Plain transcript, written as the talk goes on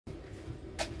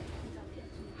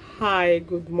Hi,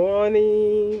 good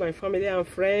morning, my family and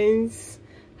friends.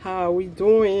 How are we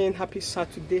doing? Happy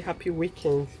Saturday, happy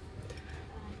weekend.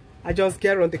 I just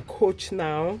get on the coach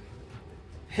now,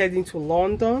 heading to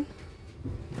London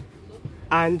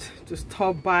and to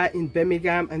stop by in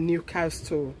Birmingham and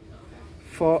Newcastle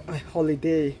for a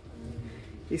holiday.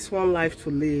 It's one life to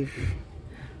live.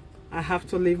 I have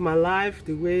to live my life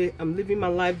the way I'm living my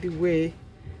life, the way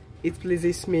it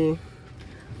pleases me.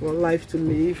 One life to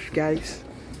live, guys.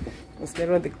 Let's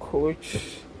get on the coach.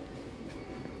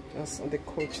 Just on the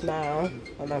coach now,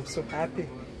 and I'm so happy.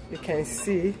 You can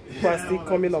see we're still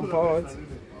coming on board.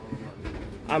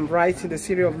 I'm right in the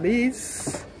city of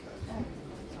Leeds.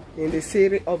 In the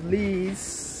city of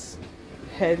Leeds,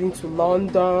 heading to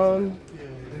London,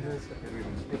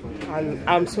 and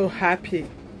I'm so happy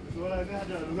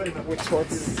with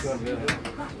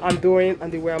what I'm doing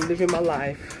and the way I'm living my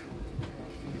life.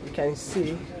 You can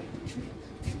see.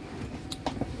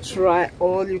 Try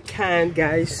all you can,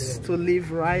 guys, to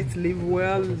live right, live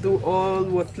well, do all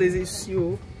what pleases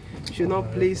you. Should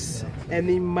not please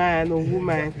any man or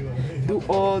woman. Do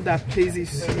all that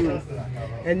pleases you.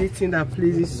 Anything that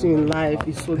pleases you in life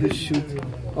is what you should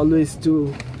always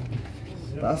do.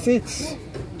 That's it.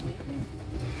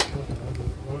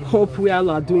 Hope we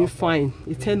all are doing fine.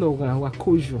 Itenoga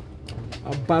wakojo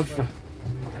abava.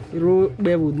 Iro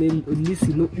bewo ne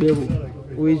lisi no bewo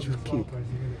oejuke.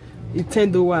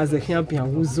 Itendo was a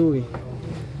champion who's Zoe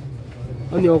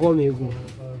on your gomego.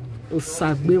 O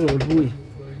sagbe won boy.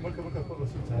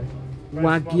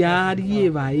 Wagiari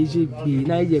eva EJB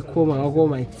na ye koma ogo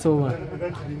my toma.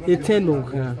 Itendo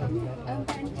kan.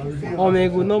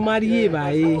 Omego no marie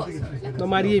eva no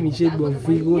marie mi je gbo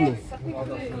vigo no.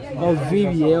 O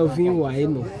vivi o vin wa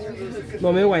no.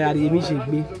 No me wa yari mi je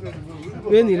gbe.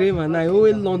 When rema na o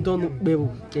London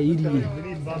bewo e iri.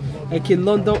 Like in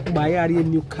London, by area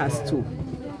Newcastle.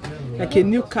 Like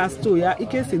in Newcastle, yeah, it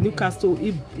can say Newcastle,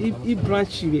 it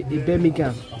branch in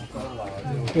Birmingham.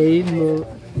 Hey, no,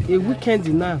 a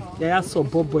weekend now, there are some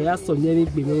bobo, there are some nearly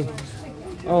women.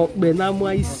 Oh, Benamo,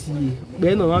 I see.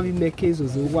 Ben, or having make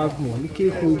cases of Wagmo, you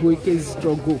can't go, you can't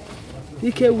struggle.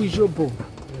 You can't wish your bow.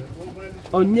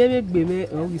 On never be me,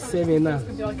 or we say now.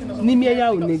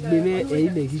 Nimia, will make me a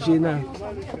legina.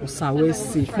 Sawe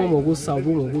si momo go sa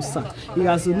wo go sa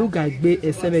irazo no ga gbe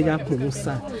esebe ya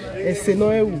promosa ese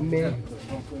no e wu me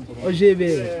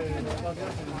ojebe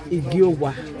igi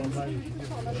owa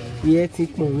ye ti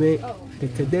pon me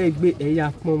tetede gbe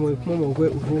eya pomo we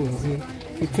uronze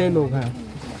iteno ga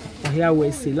ahia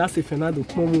we se la se Fernando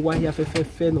pomo wa hia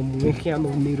fefefe no mu kia no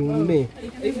miru me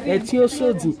eti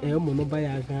osodi e mo no ba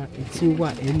ya ga eti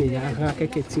wa e me ya ga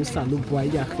keke ti sa lo bo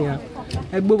ya kia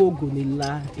egbe ogo ni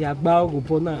la ya gba ogo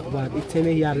bona wa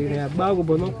itene ya re ya gba ogo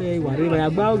bona ke wa re ya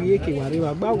gba ogo yeke wa re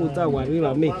wa gba ogo ta wa re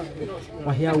wa me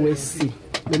wa hia we si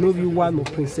me no bi one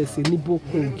of princess ni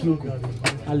bokun giugo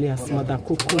alias Madam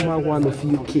Kokoma, one of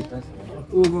UK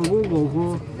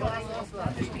ogo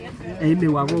e me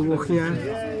wa ogo kia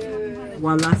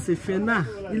wala se fena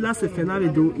ila se fena le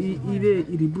do ile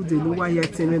iribu de lo wa ya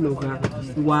tene no ga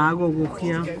wa ogo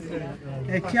kia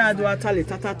e kia do atale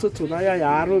tata toto na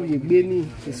ya aro bi gbe ni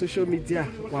social media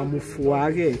wa mo fo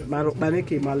are maro pa ne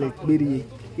ke male gberi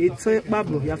e tan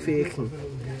pablo ya fe kin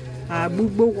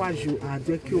agbugbo waju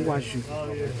ade ki o waju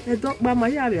e do pa ma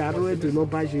ya re aro e do no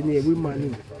ba je ni ewe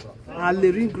mani a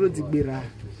le ring road gbera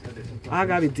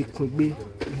aga bi dikun gbe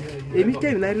èmi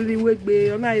tèmi na rí we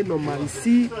gbe ona e normal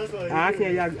si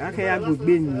akin ya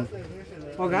gbogbe ni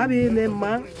oga bi le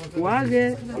ma wa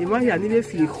ge e ma ya ni be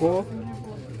fi ko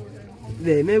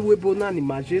le me we bona ni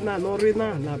majena no re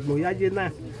na gbo ya je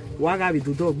na wa ga bi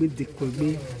do gbe dikun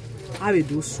gbe a be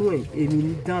do sun èmi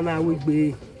ni dan na we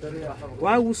gbe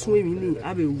wa wu sun èmi ni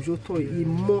a be ujo to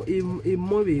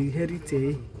imo be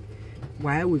herite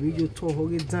wa we mi jo to ho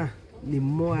ge dan ni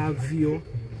mo avio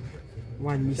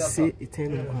one say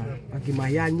eternal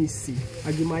agimaya nisi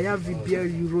agimaya vibia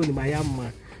euro ni maya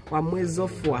ma wa mwezo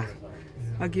fwa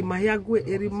agimaya gwe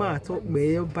erima to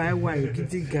gbe oba wa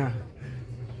gidigan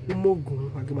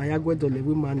umogun agimaya gwe dole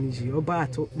we manage oba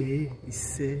to gbe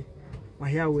ise wa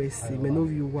ya we si me no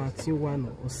vi wa tin wa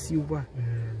no osiwa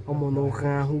omo no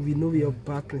ran hu vi no vi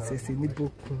oba princess ni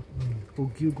boku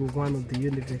ogiugo one of the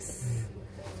universe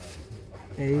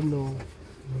no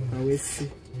I will see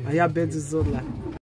aya beduzola